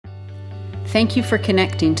Thank you for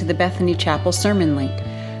connecting to the Bethany Chapel Sermon Link.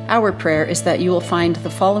 Our prayer is that you will find the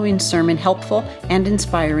following sermon helpful and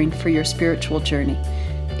inspiring for your spiritual journey.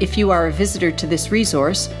 If you are a visitor to this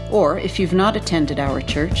resource, or if you've not attended our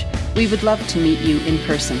church, we would love to meet you in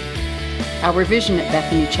person. Our vision at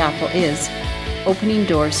Bethany Chapel is opening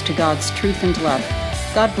doors to God's truth and love.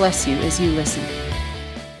 God bless you as you listen.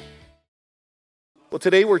 Well,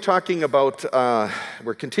 today we're talking about,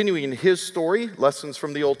 we're continuing his story, lessons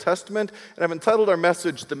from the Old Testament, and I've entitled our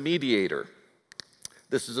message, The Mediator.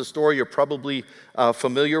 This is a story you're probably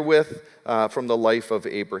familiar with from the life of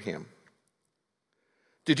Abraham.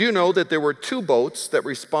 Did you know that there were two boats that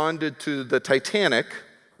responded to the Titanic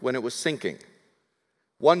when it was sinking?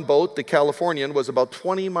 One boat, the Californian, was about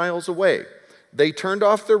 20 miles away. They turned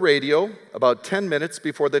off their radio about 10 minutes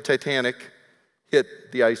before the Titanic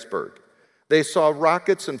hit the iceberg. They saw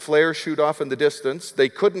rockets and flares shoot off in the distance. They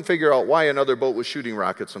couldn't figure out why another boat was shooting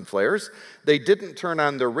rockets and flares. They didn't turn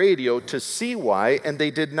on their radio to see why, and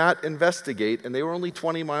they did not investigate, and they were only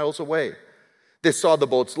 20 miles away. They saw the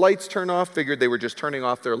boat's lights turn off, figured they were just turning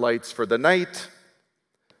off their lights for the night.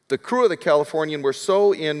 The crew of the Californian were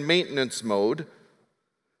so in maintenance mode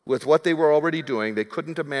with what they were already doing, they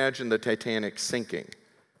couldn't imagine the Titanic sinking.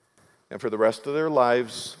 And for the rest of their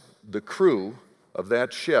lives, the crew of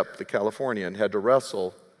that ship, the Californian, had to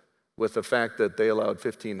wrestle with the fact that they allowed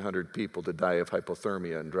 1,500 people to die of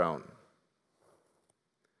hypothermia and drown.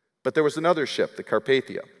 But there was another ship, the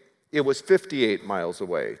Carpathia. It was 58 miles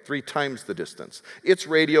away, 3 times the distance. Its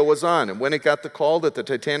radio was on, and when it got the call that the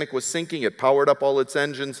Titanic was sinking, it powered up all its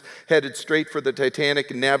engines, headed straight for the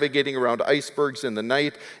Titanic, navigating around icebergs in the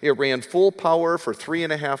night. It ran full power for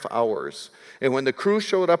 3.5 hours. And when the crew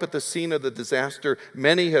showed up at the scene of the disaster,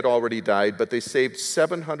 many had already died, but they saved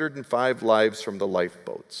 705 lives from the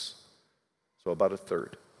lifeboats. So about a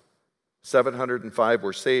third. 705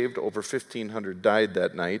 were saved, over 1,500 died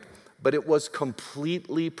that night, but it was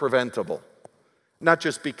completely preventable. Not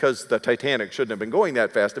just because the Titanic shouldn't have been going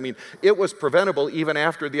that fast. I mean, it was preventable even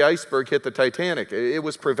after the iceberg hit the Titanic. It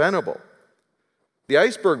was preventable. The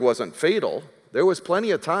iceberg wasn't fatal. There was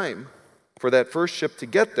plenty of time for that first ship to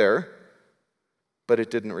get there, but it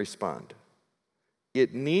didn't respond.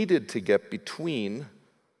 It needed to get between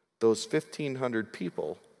those 1,500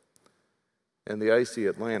 people and the icy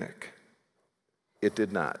Atlantic. It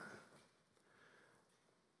did not.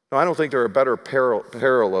 Now, I don't think there are better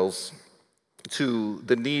parallels to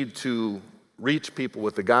the need to reach people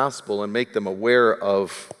with the gospel and make them aware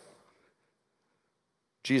of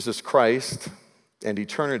Jesus Christ and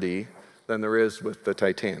eternity than there is with the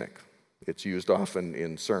Titanic. It's used often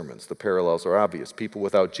in sermons. The parallels are obvious. People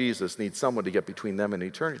without Jesus need someone to get between them and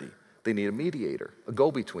eternity. They need a mediator, a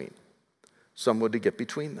go-between, someone to get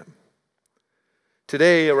between them.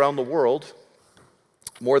 Today, around the world,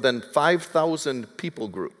 more than 5,000 people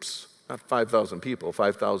groups, not 5,000 people,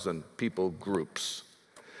 5,000 people groups,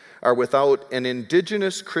 are without an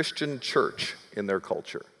indigenous Christian church in their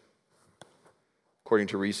culture, according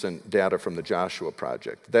to recent data from the Joshua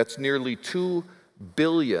Project. That's nearly 2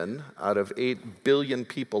 billion out of 8 billion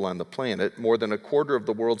people on the planet, more than a quarter of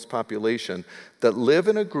the world's population, that live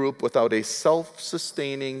in a group without a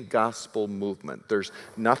self-sustaining gospel movement. There's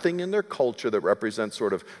nothing in their culture that represents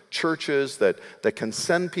sort of churches that can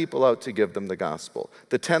send people out to give them the gospel.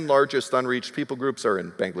 The 10 largest unreached people groups are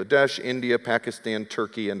in Bangladesh, India, Pakistan,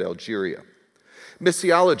 Turkey, and Algeria.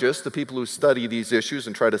 Missiologists, the people who study these issues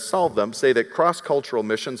and try to solve them, say that cross-cultural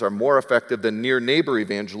missions are more effective than near-neighbor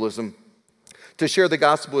evangelism to share the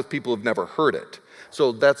gospel with people who've never heard it.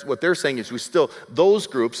 So that's what they're saying is those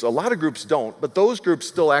groups, a lot of groups don't, but those groups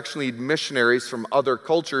still actually need missionaries from other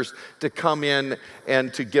cultures to come in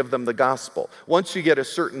and to give them the gospel. Once you get a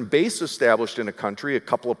certain base established in a country, a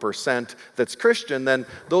couple of percent that's Christian, then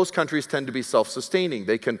those countries tend to be self-sustaining.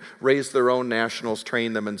 They can raise their own nationals,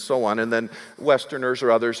 train them, and so on. And then Westerners or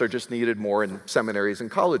others are just needed more in seminaries and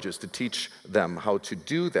colleges to teach them how to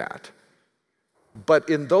do that. But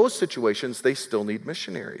in those situations, they still need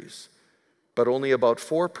missionaries. But only about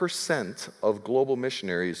 4% of global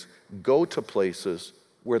missionaries go to places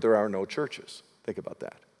where there are no churches. Think about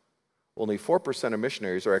that. Only 4% of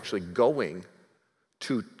missionaries are actually going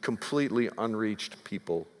to completely unreached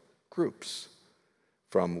people groups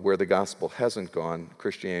from where the gospel hasn't gone,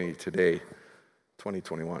 Christianity Today,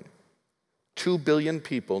 2021. 2 billion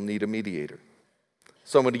people need a mediator,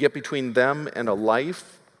 someone to get between them and a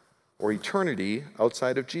life or eternity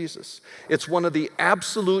outside of Jesus. It's one of the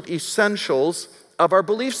absolute essentials of our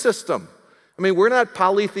belief system. I mean, we're not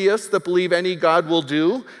polytheists that believe any God will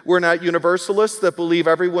do. We're not universalists that believe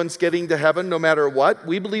everyone's getting to heaven no matter what.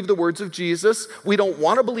 We believe the words of Jesus. We don't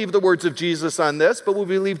want to believe the words of Jesus on this, but we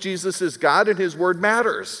believe Jesus is God and his word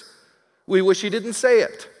matters. We wish he didn't say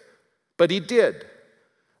it, but he did.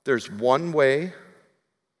 There's one way.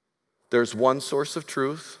 There's one source of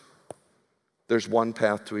truth. There's one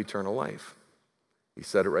path to eternal life. He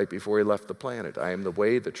said it right before he left the planet. I am the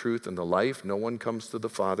way, the truth, and the life. No one comes to the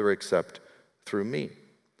Father except through me.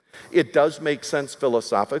 It does make sense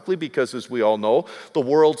philosophically because, as we all know, the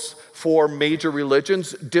world's four major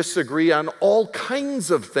religions disagree on all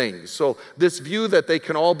kinds of things. So this view that they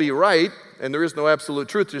can all be right and there is no absolute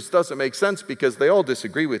truth just doesn't make sense because they all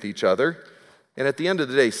disagree with each other. And at the end of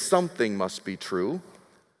the day, something must be true.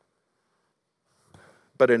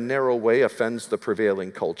 But a narrow way offends the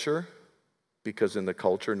prevailing culture because in the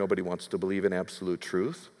culture, nobody wants to believe in absolute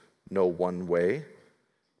truth, no one way.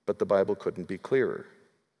 But the Bible couldn't be clearer.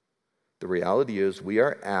 The reality is we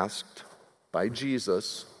are asked by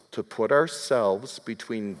Jesus to put ourselves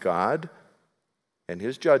between God and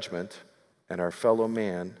his judgment and our fellow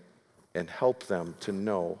man and help them to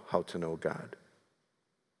know how to know God.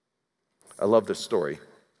 I love this story.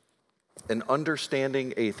 An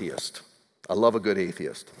understanding atheist. I love a good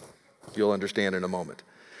atheist. You'll understand in a moment.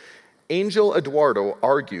 Angel Eduardo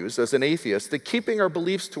argues, as an atheist, that keeping our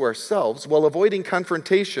beliefs to ourselves while avoiding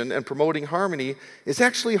confrontation and promoting harmony is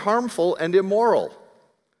actually harmful and immoral.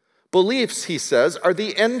 Beliefs, he says, are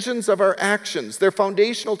the engines of our actions. They're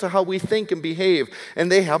foundational to how we think and behave,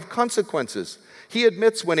 and they have consequences. He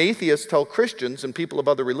admits when atheists tell Christians and people of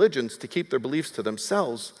other religions to keep their beliefs to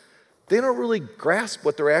themselves, they don't really grasp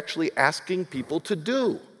what they're actually asking people to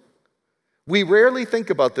do. We rarely think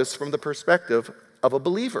about this from the perspective of a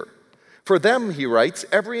believer. For them, he writes,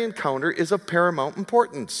 every encounter is of paramount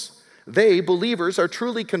importance. They, believers, are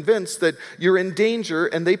truly convinced that you're in danger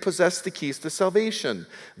and they possess the keys to salvation.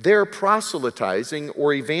 Their proselytizing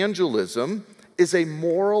or evangelism is a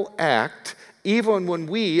moral act, even when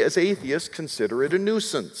we as atheists consider it a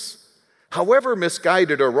nuisance. However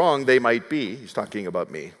misguided or wrong they might be, he's talking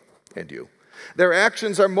about me and you, their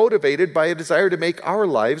actions are motivated by a desire to make our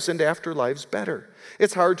lives and afterlives better.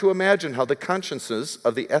 It's hard to imagine how the consciences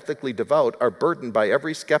of the ethically devout are burdened by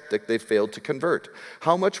every skeptic they've failed to convert.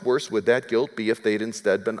 How much worse would that guilt be if they'd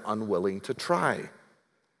instead been unwilling to try?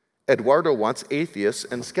 Eduardo wants atheists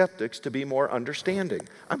and skeptics to be more understanding.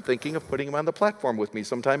 I'm thinking of putting him on the platform with me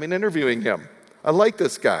sometime and interviewing him. I like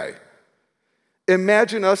this guy.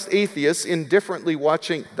 Imagine us atheists indifferently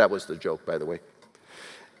watching, that was the joke, by the way.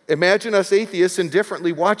 Imagine us atheists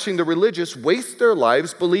indifferently watching the religious waste their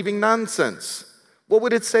lives believing nonsense. What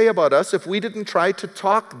would it say about us if we didn't try to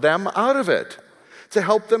talk them out of it? To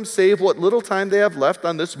help them save what little time they have left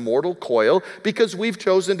on this mortal coil because we've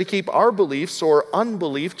chosen to keep our beliefs or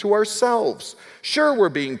unbelief to ourselves. Sure, we're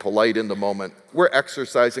being polite in the moment. We're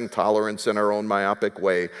exercising tolerance in our own myopic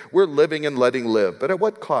way. We're living and letting live. But at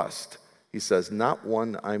what cost? He says, not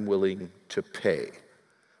one I'm willing to pay.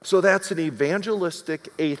 So that's an evangelistic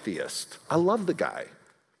atheist. I love the guy.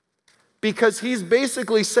 Because he's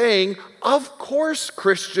basically saying, of course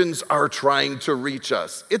Christians are trying to reach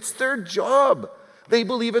us. It's their job. They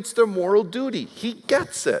believe it's their moral duty. He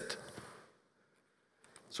gets it.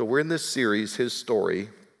 So we're in this series, his story,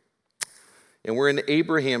 and we're in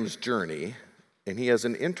Abraham's journey, and he has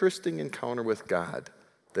an interesting encounter with God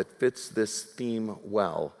that fits this theme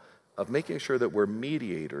well of making sure that we're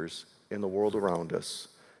mediators in the world around us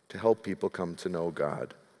to help people come to know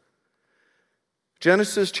God.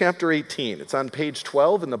 Genesis chapter 18. It's on page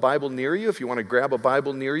 12 in the Bible near you. If you want to grab a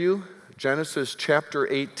Bible near you, Genesis chapter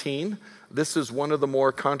 18. This is one of the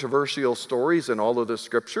more controversial stories in all of the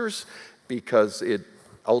scriptures because it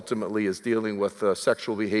ultimately is dealing with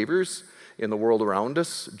sexual behaviors in the world around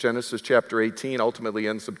us. Genesis chapter 18 ultimately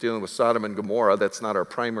ends up dealing with Sodom and Gomorrah. That's not our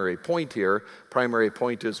primary point here. Primary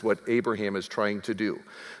point is what Abraham is trying to do.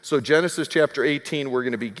 So Genesis chapter 18, we're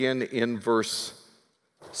going to begin in verse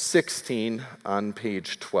 16 on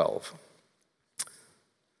page 12.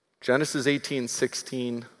 Genesis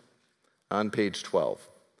 18:16 on page 12.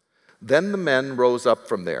 Then the men rose up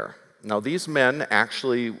from there. Now these men,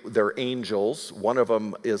 actually, they're angels. One of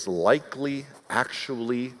them is likely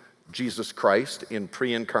actually Jesus Christ in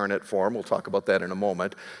pre-incarnate form. We'll talk about that in a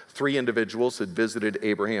moment. 3 individuals had visited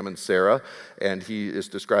Abraham and Sarah, and he is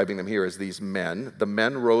describing them here as these men. The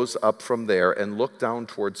men rose up from there and looked down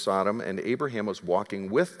toward Sodom, and Abraham was walking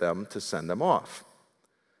with them to send them off.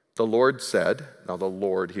 The Lord said, now the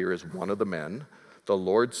Lord here is one of the men, the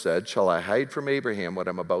Lord said, shall I hide from Abraham what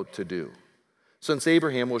I'm about to do? Since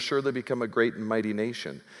Abraham will surely become a great and mighty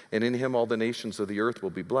nation, and in him all the nations of the earth will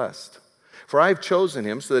be blessed. For I have chosen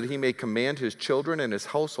him so that he may command his children and his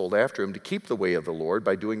household after him to keep the way of the Lord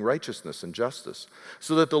by doing righteousness and justice,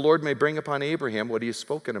 so that the Lord may bring upon Abraham what he has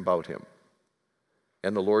spoken about him.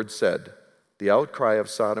 And the Lord said, the outcry of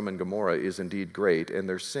Sodom and Gomorrah is indeed great, and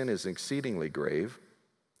their sin is exceedingly grave.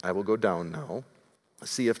 I will go down now,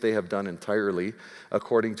 see if they have done entirely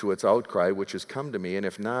according to its outcry, which has come to me, and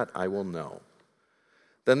if not, I will know.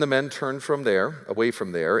 Then the men turned away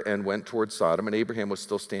from there, and went toward Sodom, and Abraham was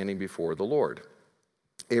still standing before the Lord.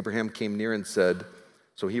 Abraham came near and said,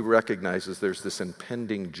 so he recognizes there's this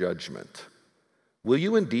impending judgment. Will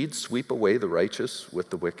you indeed sweep away the righteous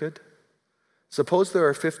with the wicked? Suppose there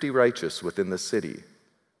are 50 righteous within the city.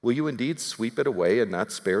 Will you indeed sweep it away and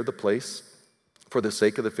not spare the place for the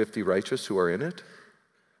sake of the 50 righteous who are in it?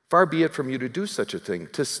 Far be it from you to do such a thing,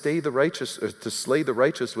 to slay the righteous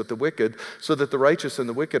with the wicked, so that the righteous and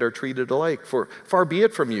the wicked are treated alike. For far be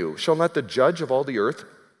it from you, shall not the judge of all the earth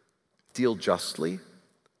deal justly?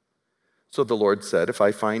 So the Lord said, if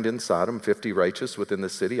I find in Sodom 50 righteous within the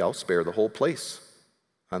city, I'll spare the whole place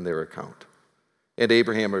on their account. And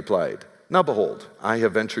Abraham replied, now behold, I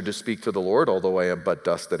have ventured to speak to the Lord, although I am but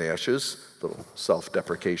dust and ashes. Little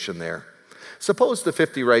self-deprecation there. Suppose the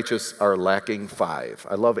 50 righteous are lacking 5.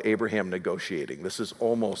 I love Abraham negotiating. This is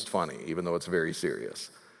almost funny, even though it's very serious.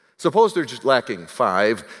 Suppose they're just lacking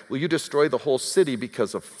 5. Will you destroy the whole city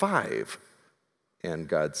because of 5? And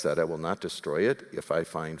God said, I will not destroy it if I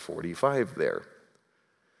find 45 there.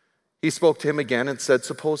 He spoke to him again and said,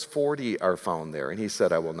 suppose 40 are found there. And he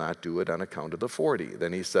said, I will not do it on account of the 40.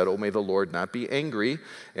 Then he said, oh, may the Lord not be angry,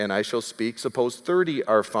 and I shall speak. Suppose 30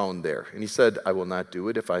 are found there. And he said, I will not do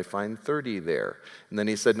it if I find 30 there. And then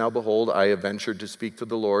he said, now behold, I have ventured to speak to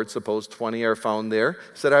the Lord. Suppose 20 are found there. He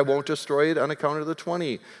said, I won't destroy it on account of the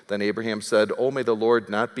 20. Then Abraham said, oh, may the Lord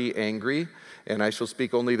not be angry, and I shall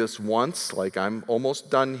speak only this once, like I'm almost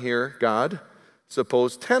done here, God.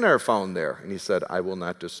 Suppose 10 are found there. And he said, I will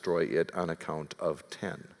not destroy it on account of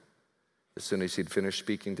 10. As soon as he'd finished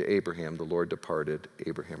speaking to Abraham, the Lord departed.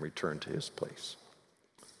 Abraham returned to his place.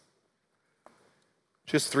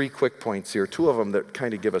 Just 3 quick points here. 2 of them that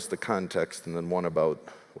kind of give us the context, and then one about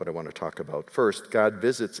what I want to talk about. First, God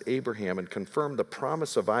visits Abraham and confirmed the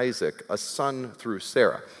promise of Isaac, a son through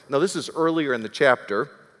Sarah. Now, this is earlier in the chapter.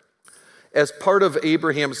 As part of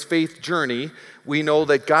Abraham's faith journey, we know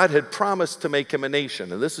that God had promised to make him a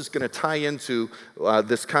nation. And this is going to tie into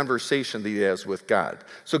this conversation that he has with God.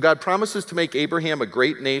 So God promises to make Abraham a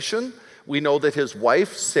great nation. We know that his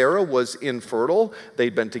wife, Sarah, was infertile.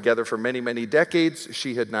 They'd been together for many, many decades.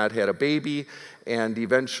 She had not had a baby. And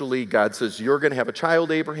eventually God says, you're going to have a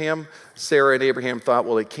child, Abraham. Sarah and Abraham thought,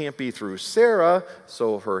 well, it can't be through Sarah.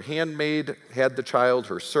 So her handmaid had the child,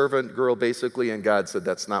 her servant girl basically, and God said,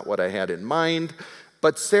 that's not what I had in mind.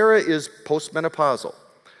 But Sarah is postmenopausal.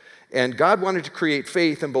 And God wanted to create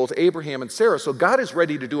faith in both Abraham and Sarah. So God is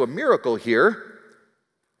ready to do a miracle here.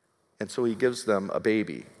 And so he gives them a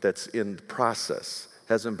baby that's in process,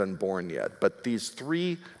 hasn't been born yet. But these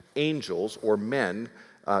 3 angels or men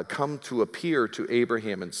come to appear to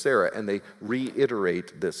Abraham and Sarah, and they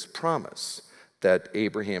reiterate this promise that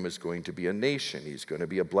Abraham is going to be a nation. He's going to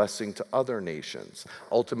be a blessing to other nations.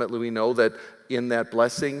 Ultimately, we know that in that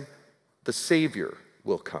blessing, the Savior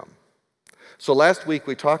will come. So last week,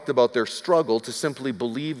 we talked about their struggle to simply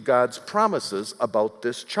believe God's promises about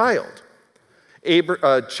this child.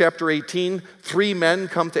 Chapter 18, 3 men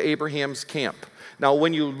come to Abraham's camp. Now,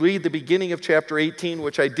 when you read the beginning of chapter 18,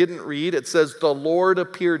 which I didn't read, it says, the Lord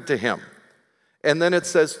appeared to him. And then it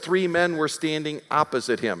says 3 men were standing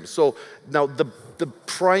opposite him. So now the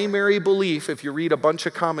primary belief, if you read a bunch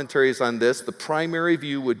of commentaries on this, the primary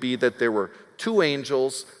view would be that there were 2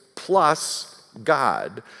 angels plus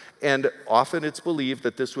God. And often it's believed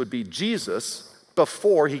that this would be Jesus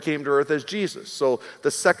before he came to earth as Jesus. So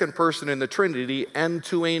the second person in the Trinity and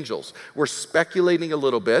 2 angels. We're speculating a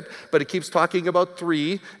little bit, but it keeps talking about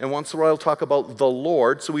 3, and once in a while it'll talk about the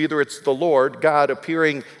Lord. So either it's the Lord, God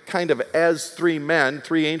appearing kind of as 3 men,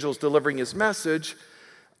 3 angels delivering his message.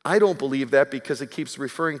 I don't believe that because it keeps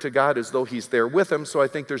referring to God as though he's there with him, so I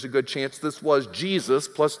think there's a good chance this was Jesus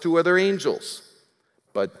plus 2 other angels.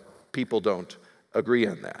 But people don't agree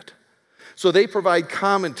on that. So they provide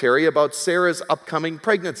commentary about Sarah's upcoming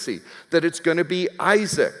pregnancy, that it's going to be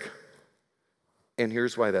Isaac. And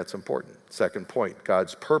here's why that's important. Second point,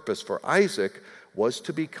 God's purpose for Isaac was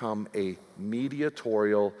to become a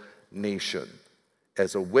mediatorial nation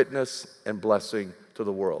as a witness and blessing to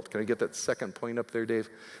the world. Can I get that second point up there, Dave?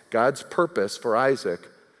 God's purpose for Isaac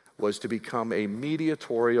was to become a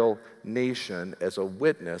mediatorial nation as a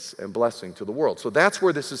witness and blessing to the world. So that's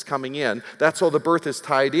where this is coming in. That's how the birth is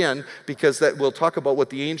tied in, because that we'll talk about what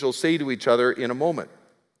the angels say to each other in a moment.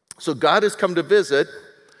 So God has come to visit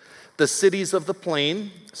the cities of the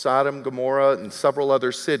plain, Sodom, Gomorrah, and several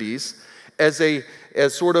other cities, as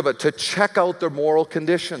sort of to check out their moral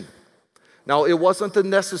condition. Now, it wasn't a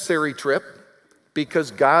necessary trip,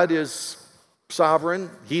 because God is sovereign.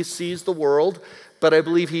 He sees the world. But I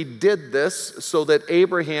believe he did this so that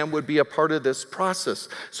Abraham would be a part of this process.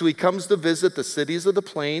 So he comes to visit the cities of the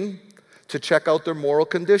plain to check out their moral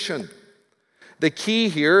condition. The key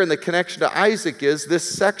here and the connection to Isaac is this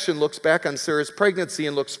section looks back on Sarah's pregnancy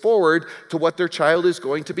and looks forward to what their child is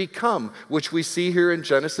going to become, which we see here in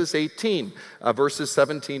Genesis 18, verses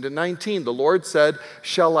 17 to 19. The Lord said,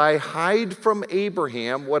 "Shall I hide from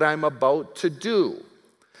Abraham what I'm about to do?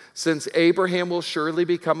 Since Abraham will surely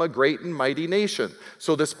become a great and mighty nation."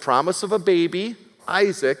 So this promise of a baby,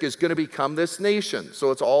 Isaac, is going to become this nation.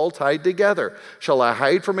 So it's all tied together. "Shall I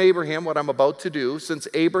hide from Abraham what I'm about to do? Since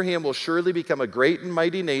Abraham will surely become a great and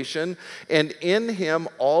mighty nation, and in him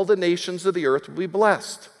all the nations of the earth will be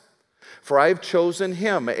blessed. For I have chosen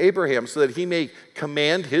him," Abraham, "so that he may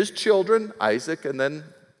command his children," Isaac, and then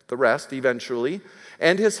the rest eventually,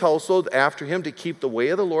 "and his household after him to keep the way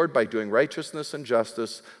of the Lord by doing righteousness and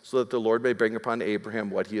justice, so that the Lord may bring upon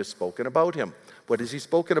Abraham what he has spoken about him." What has he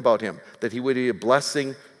spoken about him? That he would be a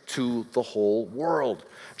blessing to the whole world.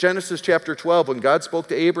 Genesis chapter 12, when God spoke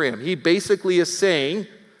to Abraham, he basically is saying,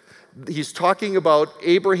 he's talking about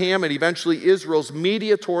Abraham and eventually Israel's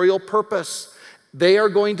mediatorial purpose. They are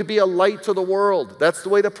going to be a light to the world. That's the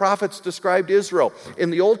way the prophets described Israel. In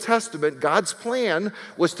the Old Testament, God's plan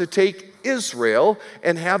was to take Israel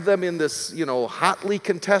and have them in this, hotly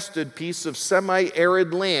contested piece of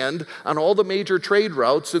semi-arid land on all the major trade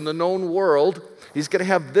routes in the known world. He's going to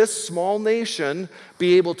have this small nation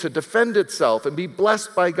be able to defend itself and be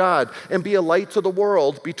blessed by God and be a light to the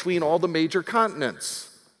world between all the major continents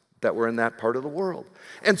that were in that part of the world.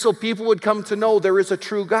 And so people would come to know there is a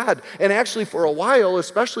true God. And actually for a while,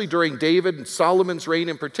 especially during David and Solomon's reign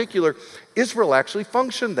in particular, Israel actually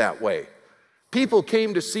functioned that way. People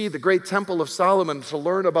came to see the great temple of Solomon to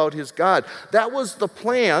learn about his God. That was the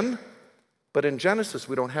plan. But in Genesis,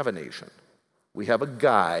 we don't have a nation. We have a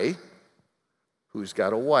guy who's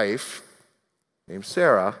got a wife named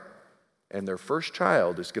Sarah, and their first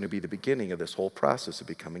child is going to be the beginning of this whole process of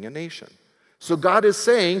becoming a nation. So God is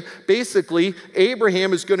saying, basically,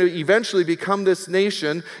 Abraham is going to eventually become this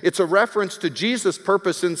nation. It's a reference to Jesus'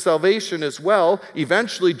 purpose in salvation as well.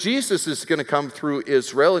 Eventually, Jesus is going to come through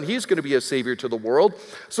Israel, and he's going to be a savior to the world.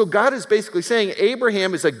 So God is basically saying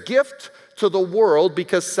Abraham is a gift to the world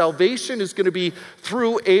because salvation is going to be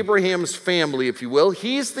through Abraham's family, if you will.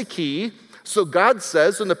 He's the key. So God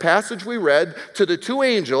says in the passage we read to the two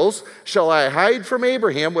angels, "Shall I hide from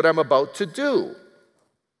Abraham what I'm about to do?"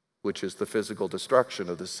 Which is the physical destruction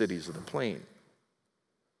of the cities of the plain.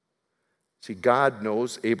 See, God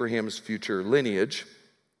knows Abraham's future lineage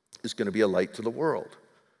is going to be a light to the world,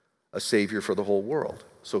 a savior for the whole world.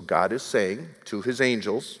 So God is saying to his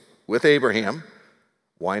angels with Abraham,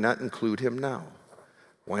 why not include him now?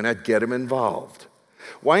 Why not get him involved?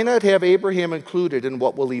 Why not have Abraham included in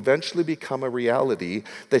what will eventually become a reality,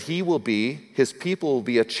 that his people will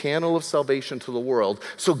be a channel of salvation to the world?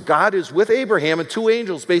 So God is with Abraham and two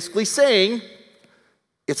angels basically saying,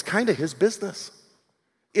 it's kind of his business.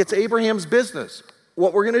 It's Abraham's business,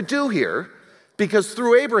 what we're going to do here, because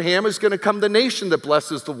through Abraham is going to come the nation that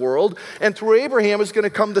blesses the world, and through Abraham is going to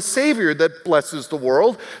come the Savior that blesses the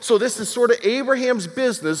world. So this is sort of Abraham's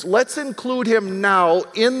business. Let's include him now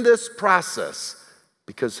in this process,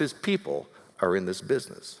 because his people are in this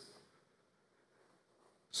business.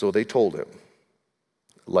 So they told him.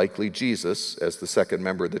 Likely Jesus, as the second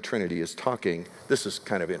member of the Trinity, is talking. This is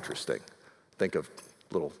kind of interesting. Think of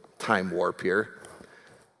a little time warp here.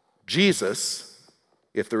 Jesus,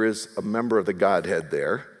 if there is a member of the Godhead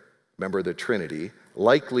there, member of the Trinity,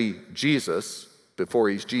 likely Jesus, before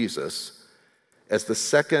he's Jesus, as the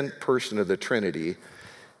second person of the Trinity,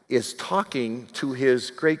 is talking to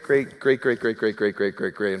his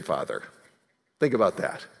great-great-great-great-great-great-great-great-grandfather. Think about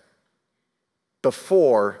that.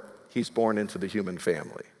 Before he's born into the human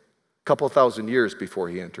family. A couple thousand years before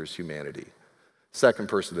he enters humanity. Second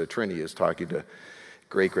person of the Trinity is talking to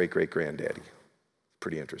great-great-great-granddaddy.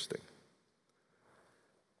 Pretty interesting.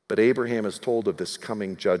 But Abraham is told of this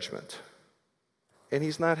coming judgment, and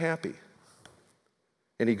he's not happy.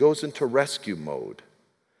 And he goes into rescue mode.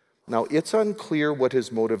 Now, it's unclear what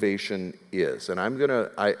his motivation is, and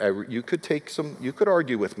you could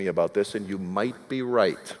argue with me about this, and you might be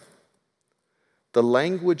right. The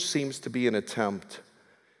language seems to be an attempt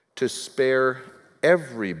to spare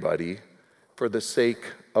everybody for the sake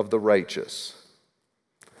of the righteous.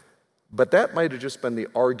 But that might have just been the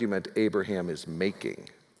argument Abraham is making.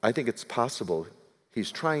 I think it's possible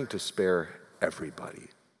he's trying to spare everybody.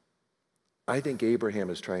 I think Abraham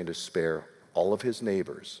is trying to spare all of his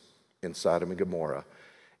neighbors in Sodom and Gomorrah,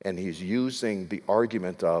 and he's using the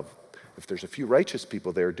argument of, if there's a few righteous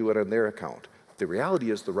people there, do it on their account. The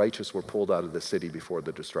reality is the righteous were pulled out of the city before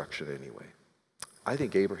the destruction anyway. I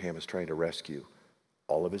think Abraham is trying to rescue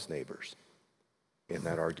all of his neighbors in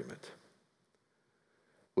that argument.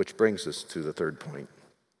 Which brings us to the third point.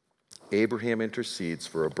 Abraham intercedes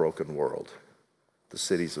for a broken world, the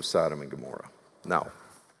cities of Sodom and Gomorrah. Now,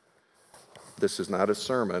 this is not a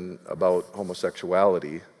sermon about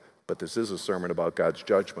homosexuality, but this is a sermon about God's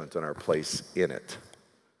judgment and our place in it.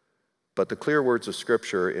 But the clear words of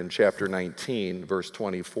Scripture in chapter 19, verse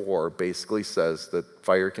 24, basically says that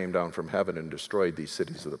fire came down from heaven and destroyed these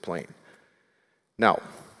cities of the plain. Now,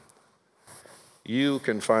 you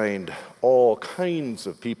can find all kinds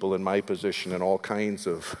of people in my position and all kinds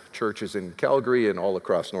of churches in Calgary and all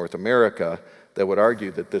across North America that would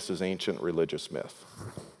argue that this is ancient religious myth.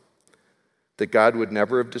 That God would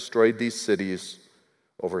never have destroyed these cities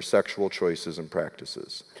over sexual choices and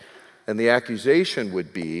practices. And the accusation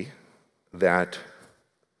would be that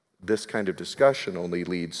this kind of discussion only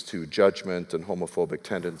leads to judgment and homophobic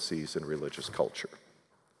tendencies in religious culture.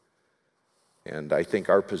 And I think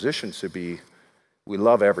our position should be, we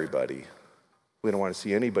love everybody. We don't want to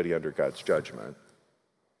see anybody under God's judgment.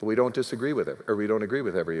 But we don't disagree with it, or we don't agree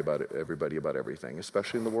with everybody about everything,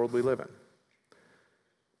 especially in the world we live in.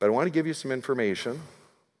 But I want to give you some information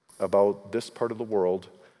about this part of the world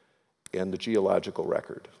and the geological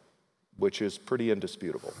record, which is pretty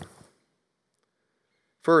indisputable.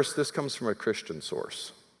 First, this comes from a Christian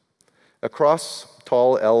source. Across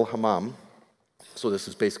Tal El Hammam, so this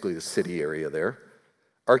is basically the city area there,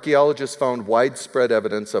 archaeologists found widespread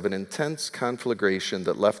evidence of an intense conflagration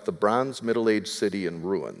that left the Bronze Middle Age city in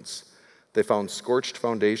ruins. They found scorched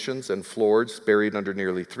foundations and floors buried under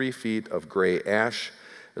nearly 3 feet of gray ash,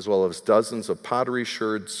 as well as dozens of pottery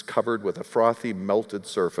sherds covered with a frothy, melted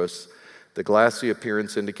surface. The glassy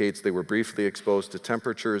appearance indicates they were briefly exposed to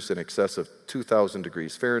temperatures in excess of 2,000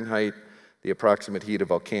 degrees Fahrenheit, the approximate heat of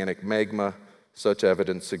volcanic magma. Such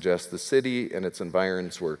evidence suggests the city and its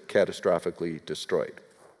environs were catastrophically destroyed.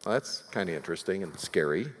 Well, that's kind of interesting and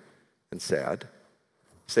scary and sad.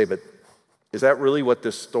 Say, but is that really what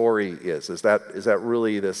this story is? Is that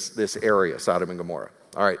really this area, Sodom and Gomorrah?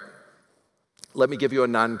 All right. Let me give you a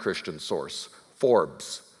non-Christian source.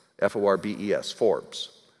 Forbes, F-O-R-B-E-S,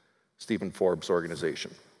 Forbes. Stephen Forbes'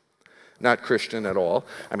 organization. Not Christian at all.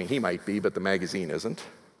 I mean, he might be, but the magazine isn't.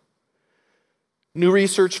 New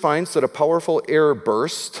research finds that a powerful air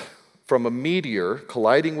burst from a meteor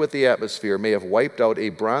colliding with the atmosphere may have wiped out a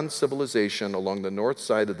bronze civilization along the north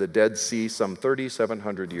side of the Dead Sea some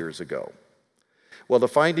 3,700 years ago. Well, the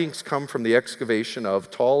findings come from the excavation of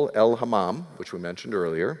Tal El Hammam, which we mentioned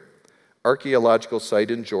earlier, archaeological site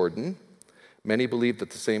in Jordan. Many believe that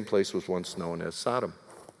the same place was once known as Sodom.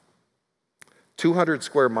 200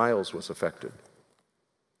 square miles was affected.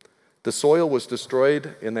 The soil was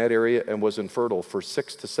destroyed in that area and was infertile for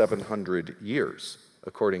 600 to 700 years,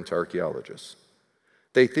 according to archaeologists.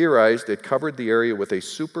 They theorized it covered the area with a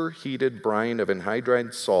superheated brine of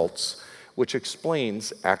anhydride salts, which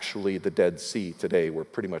explains actually the Dead Sea today, where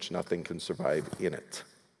pretty much nothing can survive in it.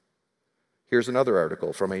 Here's another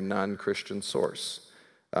article from a non-Christian source.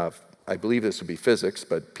 I believe this would be physics,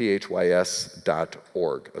 but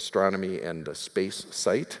phys.org, astronomy and a space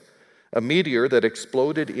site. A meteor that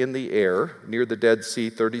exploded in the air near the Dead Sea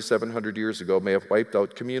 3,700 years ago may have wiped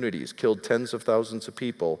out communities, killed tens of thousands of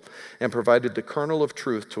people, and provided the kernel of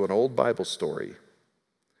truth to an old Bible story.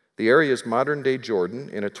 The area is modern-day Jordan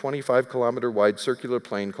in a 25-kilometer-wide circular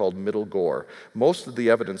plain called Middle Gore. Most of the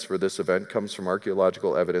evidence for this event comes from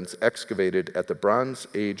archaeological evidence excavated at the Bronze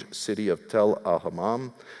Age city of Tel El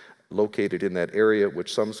Hammam, located in that area,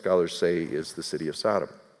 which some scholars say is the city of Sodom.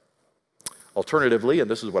 Alternatively, and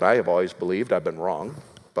this is what I have always believed, I've been wrong,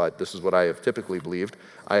 but this is what I have typically believed,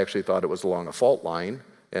 I actually thought it was along a fault line,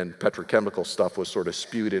 and petrochemical stuff was sort of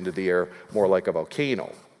spewed into the air more like a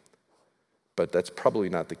volcano. But that's probably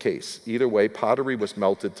not the case. Either way, pottery was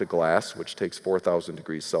melted to glass, which takes 4,000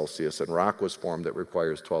 degrees Celsius, and rock was formed that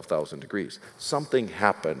requires 12,000 degrees. Something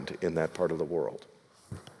happened in that part of the world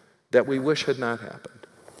that we wish had not happened.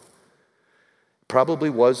 Probably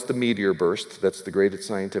was the meteor burst. That's the greatest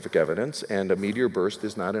scientific evidence, and a meteor burst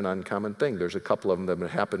is not an uncommon thing. There's a couple of them that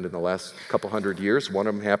have happened in the last couple hundred years. One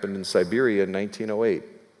of them happened in Siberia in 1908.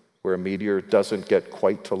 where a meteor doesn't get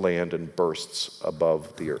quite to land and bursts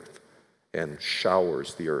above the earth and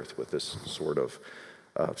showers the earth with this sort of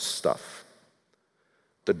stuff.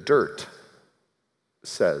 The dirt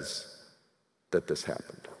says that this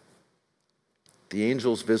happened. The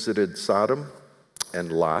angels visited Sodom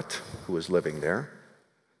and Lot, who was living there.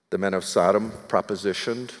 The men of Sodom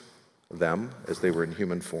propositioned them as they were in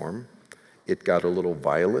human form. It got a little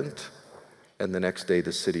violent, and the next day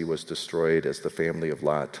the city was destroyed as the family of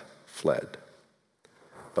Lot fled.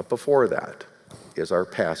 But before that is our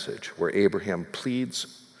passage where Abraham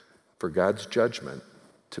pleads for God's judgment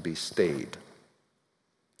to be stayed.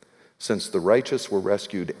 Since the righteous were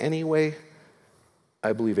rescued anyway,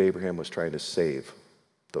 I believe Abraham was trying to save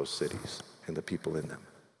those cities and the people in them.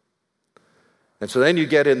 And so then you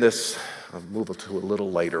get in this, I'll move to a little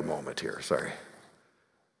lighter moment here, sorry.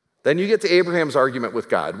 Then you get to Abraham's argument with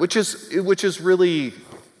God, which is really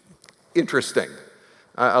interesting.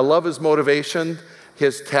 I love his motivation,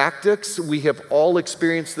 his tactics. We have all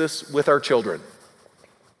experienced this with our children.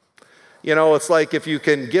 You know, it's like if you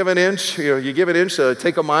can give an inch, you give an inch to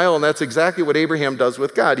take a mile, and that's exactly what Abraham does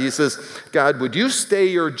with God. He says, God, would you stay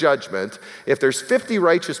your judgment? If there's 50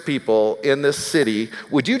 righteous people in this city,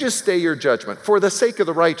 would you just stay your judgment for the sake of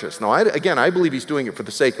the righteous? Now, I believe he's doing it for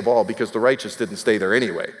the sake of all because the righteous didn't stay there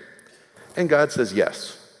anyway. And God says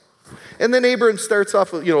yes. And then Abraham starts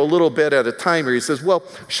off, a little bit at a time here. He says, well,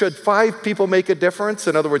 should 5 people make a difference?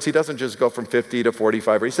 In other words, he doesn't just go from 50 to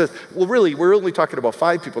 45. He says, well, really, we're only talking about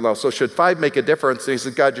 5 people now, so should 5 make a difference? And he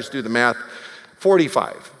says, God, just do the math,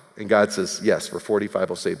 45. And God says, yes, for 45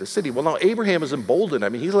 will save the city. Well, now Abraham is emboldened. I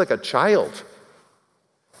mean, he's like a child.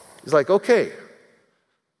 He's like, okay,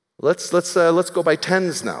 let's go by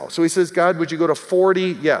tens now. So he says, God, would you go to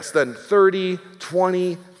 40? Yes. Then 30,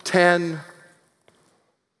 20, 10.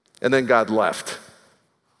 And then God left.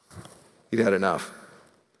 He'd had enough.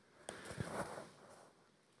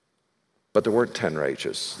 But there weren't 10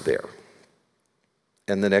 righteous there.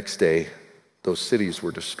 And the next day, those cities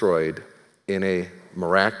were destroyed in a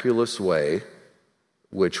miraculous way,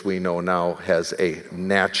 which we know now has a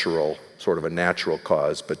natural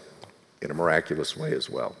cause, but in a miraculous way as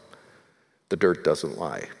well. The dirt doesn't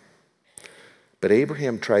lie. But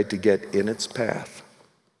Abraham tried to get in its path.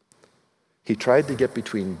 He tried to get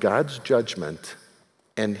between God's judgment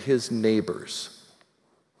and his neighbors.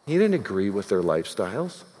 He didn't agree with their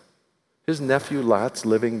lifestyles. His nephew Lot's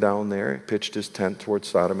living down there, pitched his tent towards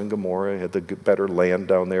Sodom and Gomorrah, had the better land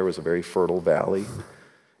down there, it was a very fertile valley.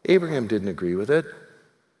 Abraham didn't agree with it,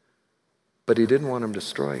 but he didn't want him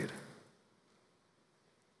destroyed.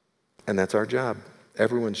 And that's our job,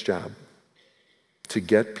 everyone's job, to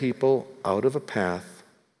get people out of a path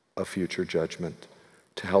of future judgment,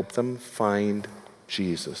 to help them find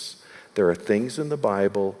Jesus. There are things in the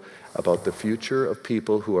Bible about the future of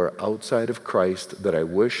people who are outside of Christ that I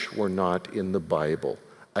wish were not in the Bible.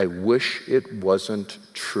 I wish it wasn't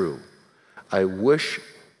true. I wish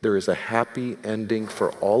there is a happy ending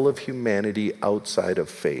for all of humanity outside of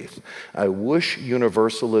faith. I wish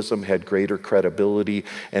universalism had greater credibility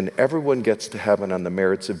and everyone gets to heaven on the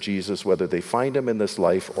merits of Jesus, whether they find him in this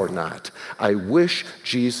life or not. I wish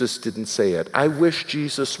Jesus didn't say it. I wish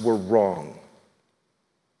Jesus were wrong.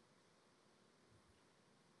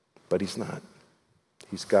 But he's not.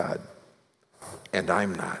 He's God. And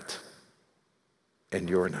I'm not. And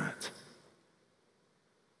you're not.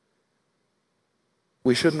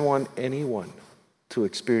 We shouldn't want anyone to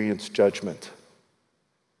experience judgment.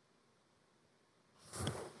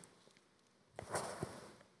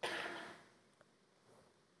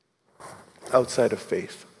 Outside of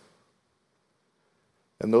faith.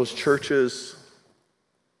 And those churches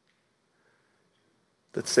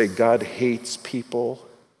that say God hates people,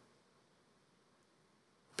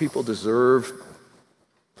 people deserve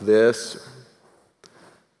this,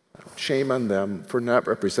 shame on them for not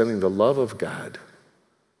representing the love of God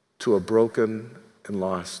to a broken and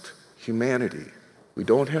lost humanity. We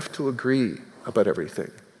don't have to agree about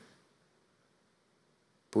everything.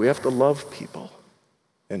 But we have to love people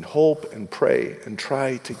and hope and pray and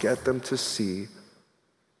try to get them to see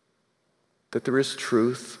that there is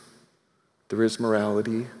truth, there is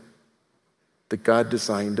morality, that God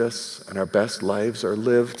designed us and our best lives are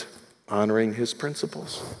lived honoring his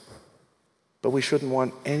principles. But we shouldn't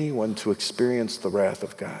want anyone to experience the wrath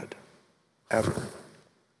of God, ever.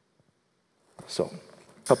 So,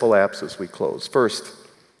 a couple apps as we close. First,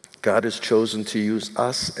 God has chosen to use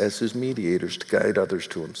us as his mediators to guide others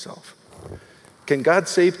to himself. Can God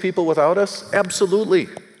save people without us? Absolutely.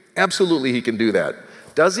 Absolutely he can do that.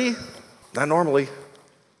 Does he? Not normally.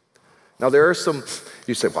 Now there are some,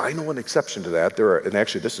 You say, well, I know an exception to that. And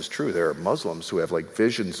actually this is true, there are Muslims who have like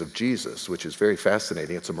visions of Jesus, which is very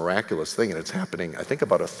fascinating. It's a miraculous thing, and it's happening. I think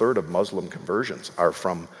about a third of Muslim conversions are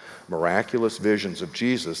from miraculous visions of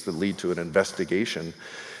Jesus that lead to an investigation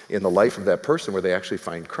in the life of that person where they actually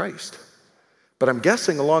find Christ. But I'm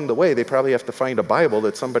guessing along the way, they probably have to find a Bible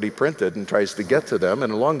that somebody printed and tries to get to them.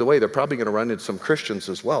 And along the way, they're probably going to run into some Christians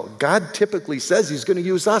as well. God typically says he's going to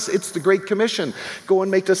use us. It's the Great Commission. Go and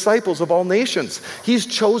make disciples of all nations. He's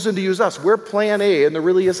chosen to use us. We're plan A, and there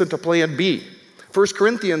really isn't a plan B. 1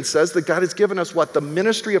 Corinthians says that God has given us what? The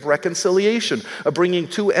ministry of reconciliation, of bringing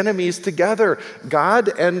two enemies together. God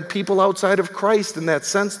and people outside of Christ, in that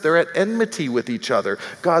sense, they're at enmity with each other.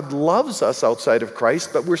 God loves us outside of Christ,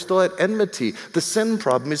 but we're still at enmity. The sin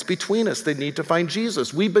problem is between us. They need to find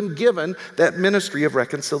Jesus. We've been given that ministry of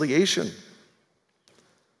reconciliation.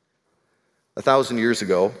 1,000 years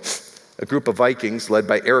ago, a group of Vikings led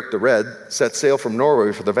by Eric the Red set sail from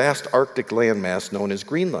Norway for the vast Arctic landmass known as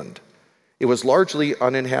Greenland. It was largely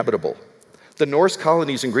uninhabitable. The Norse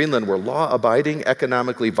colonies in Greenland were law-abiding,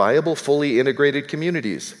 economically viable, fully integrated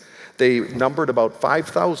communities. They numbered about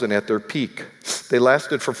 5,000 at their peak. They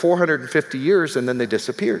lasted for 450 years, and then they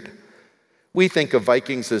disappeared. We think of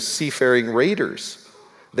Vikings as seafaring raiders.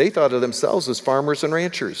 They thought of themselves as farmers and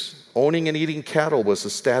ranchers. Owning and eating cattle was a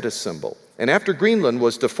status symbol. And after Greenland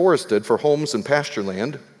was deforested for homes and pasture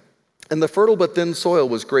land, and the fertile but thin soil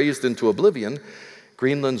was grazed into oblivion,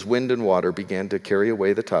 Greenland's wind and water began to carry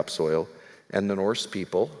away the topsoil, and the Norse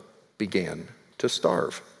people began to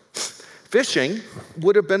starve. Fishing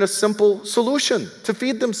would have been a simple solution to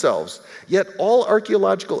feed themselves, yet all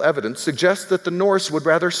archaeological evidence suggests that the Norse would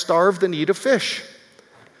rather starve than eat a fish.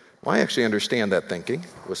 Well, I actually understand that thinking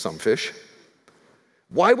with some fish.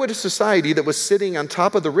 Why would a society that was sitting on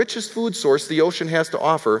top of the richest food source the ocean has to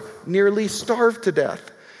offer nearly starve to death?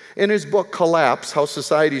 In his book, Collapse, How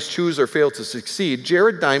Societies Choose or Fail to Succeed,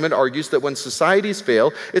 Jared Diamond argues that when societies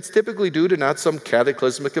fail, it's typically due to not some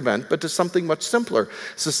cataclysmic event, but to something much simpler.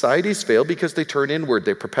 Societies fail because they turn inward.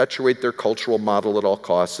 They perpetuate their cultural model at all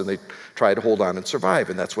costs, and they try to hold on and survive.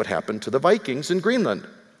 And that's what happened to the Vikings in Greenland.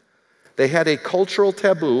 They had a cultural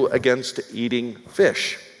taboo against eating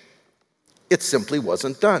fish. It simply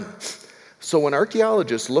wasn't done. So when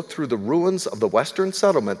archaeologists looked through the ruins of the Western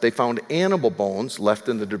settlement, they found animal bones left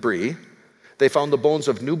in the debris. They found the bones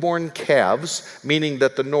of newborn calves, meaning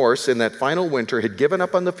that the Norse in that final winter had given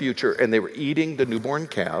up on the future and they were eating the newborn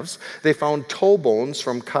calves. They found toe bones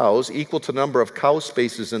from cows equal to the number of cow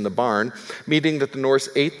spaces in the barn, meaning that the Norse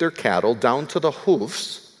ate their cattle down to the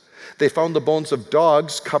hoofs. They found the bones of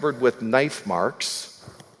dogs covered with knife marks,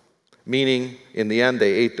 meaning in the end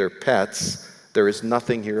they ate their pets. There is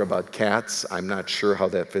nothing here about cats. I'm not sure how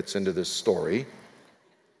that fits into this story.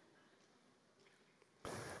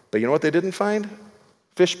 But you know what they didn't find?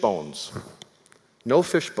 Fish bones. No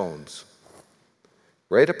fish bones.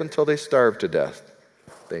 Right up until they starved to death,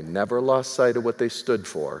 they never lost sight of what they stood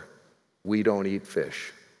for. We don't eat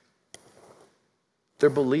fish. Their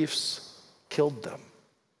beliefs killed them.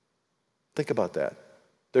 Think about that.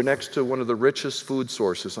 They're next to one of the richest food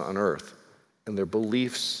sources on earth, and their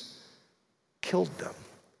beliefs killed them.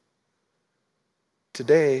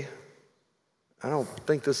 Today, I don't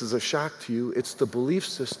think this is a shock to you. It's the belief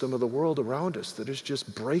system of the world around us that is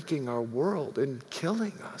just breaking our world and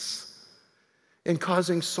killing us and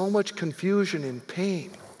causing so much confusion and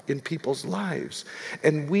pain in people's lives.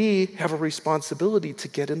 And we have a responsibility to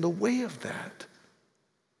get in the way of that,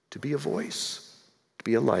 to be a voice, to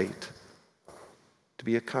be a light, to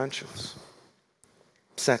be a conscience.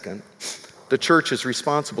 Second, the church is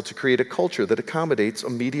responsible to create a culture that accommodates a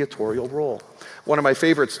mediatorial role. One of my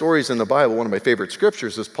favorite stories in the Bible, one of my favorite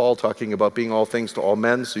scriptures, is Paul talking about being all things to all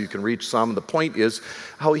men so you can reach some. The point is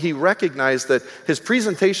how he recognized that his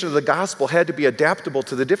presentation of the gospel had to be adaptable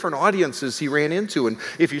to the different audiences he ran into. And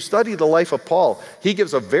if you study the life of Paul, he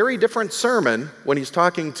gives a very different sermon when he's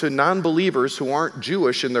talking to non-believers who aren't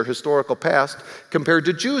Jewish in their historical past compared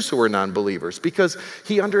to Jews who were non-believers, because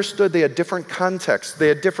he understood they had different contexts, they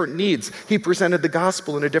had different needs. He presented the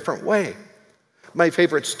gospel in a different way. My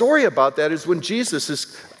favorite story about that is when Jesus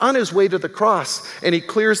is on his way to the cross and he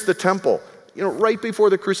clears the temple. You know, right before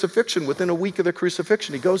the crucifixion, within a week of the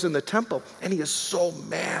crucifixion, he goes in the temple and he is so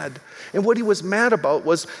mad. And what he was mad about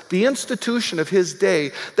was the institution of his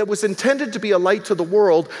day that was intended to be a light to the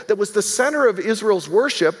world, that was the center of Israel's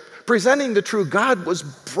worship, presenting the true God, was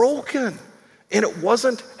broken. And it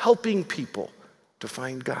wasn't helping people to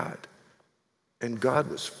find God. And God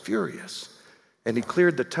was furious. And he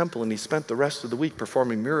cleared the temple and he spent the rest of the week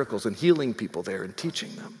performing miracles and healing people there and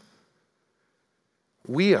teaching them.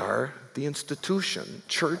 We are the institution.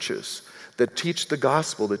 Churches that teach the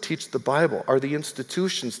gospel, that teach the Bible, are the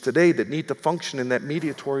institutions today that need to function in that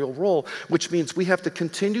mediatorial role, which means we have to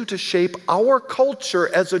continue to shape our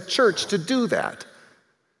culture as a church to do that.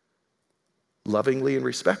 Lovingly and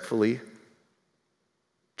respectfully,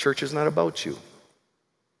 church is not about you.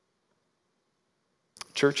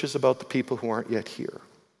 Church is about the people who aren't yet here.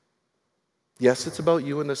 Yes, it's about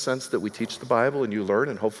you in the sense that we teach the Bible and you learn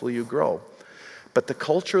and hopefully you grow. But the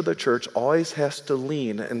culture of the church always has to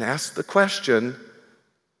lean and ask the question,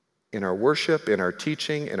 in our worship, in our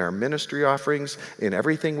teaching, in our ministry offerings, in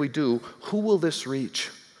everything we do, who will this reach?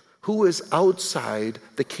 Who is outside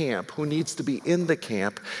the camp? Who needs to be in the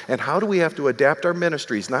camp? And how do we have to adapt our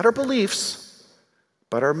ministries, not our beliefs,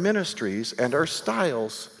 but our ministries and our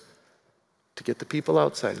styles to get the people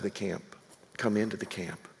outside of the camp, come into the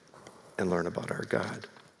camp, and learn about our God?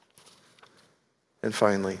 And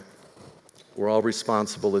finally, we're all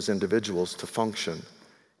responsible as individuals to function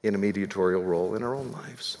in a mediatorial role in our own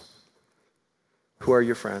lives. Who are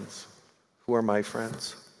your friends? Who are my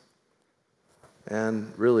friends?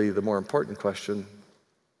 And really, the more important question,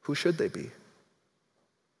 who should they be?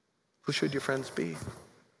 Who should your friends be?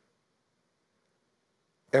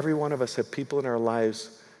 Every one of us have people in our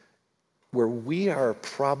lives where we are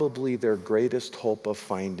probably their greatest hope of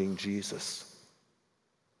finding Jesus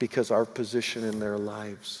because our position in their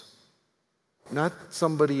lives. Not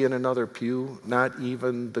somebody in another pew, not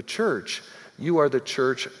even the church. You are the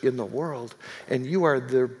church in the world, and you are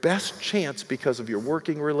their best chance because of your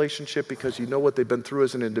working relationship, because you know what they've been through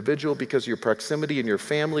as an individual, because of your proximity in your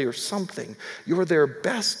family or something. You're their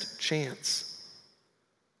best chance.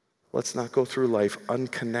 Let's not go through life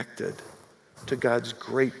unconnected to God's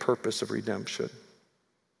great purpose of redemption.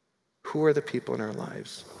 Who are the people in our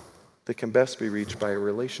lives that can best be reached by a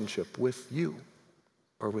relationship with you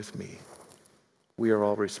or with me? We are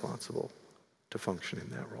all responsible to function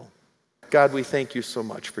in that role. God, we thank you so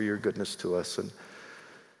much for your goodness to us. And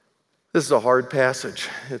this is a hard passage.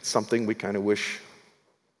 It's something we kind of wish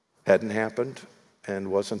hadn't happened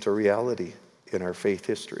and wasn't a reality in our faith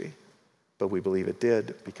history. But we believe it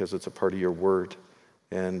did because it's a part of your word.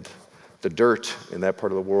 And the dirt in that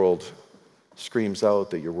part of the world screams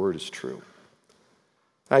out that your word is true.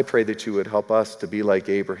 I pray that you would help us to be like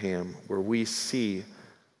Abraham, where we see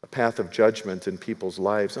a path of judgment in people's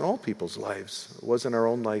lives, in all people's lives. It was in our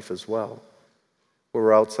own life as well.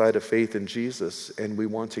 We're outside of faith in Jesus, and we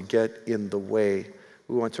want to get in the way.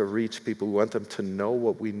 We want to reach people. We want them to know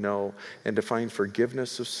what we know and to find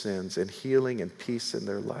forgiveness of sins and healing and peace in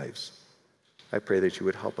their lives. I pray that you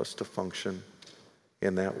would help us to function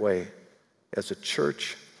in that way as a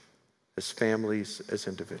church, as families, as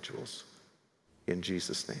individuals. In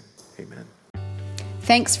Jesus' name, amen.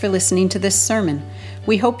 Thanks for listening to this sermon.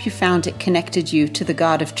 We hope you found it connected you to the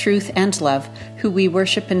God of truth and love, who we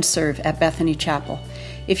worship and serve at Bethany Chapel.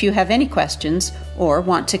 If you have any questions or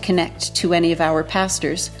want to connect to any of our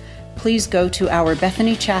pastors, please go to our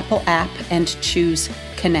Bethany Chapel app and choose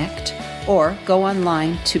Connect, or go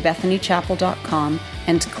online to bethanychapel.com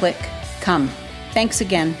and click Come. Thanks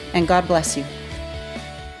again, and God bless you.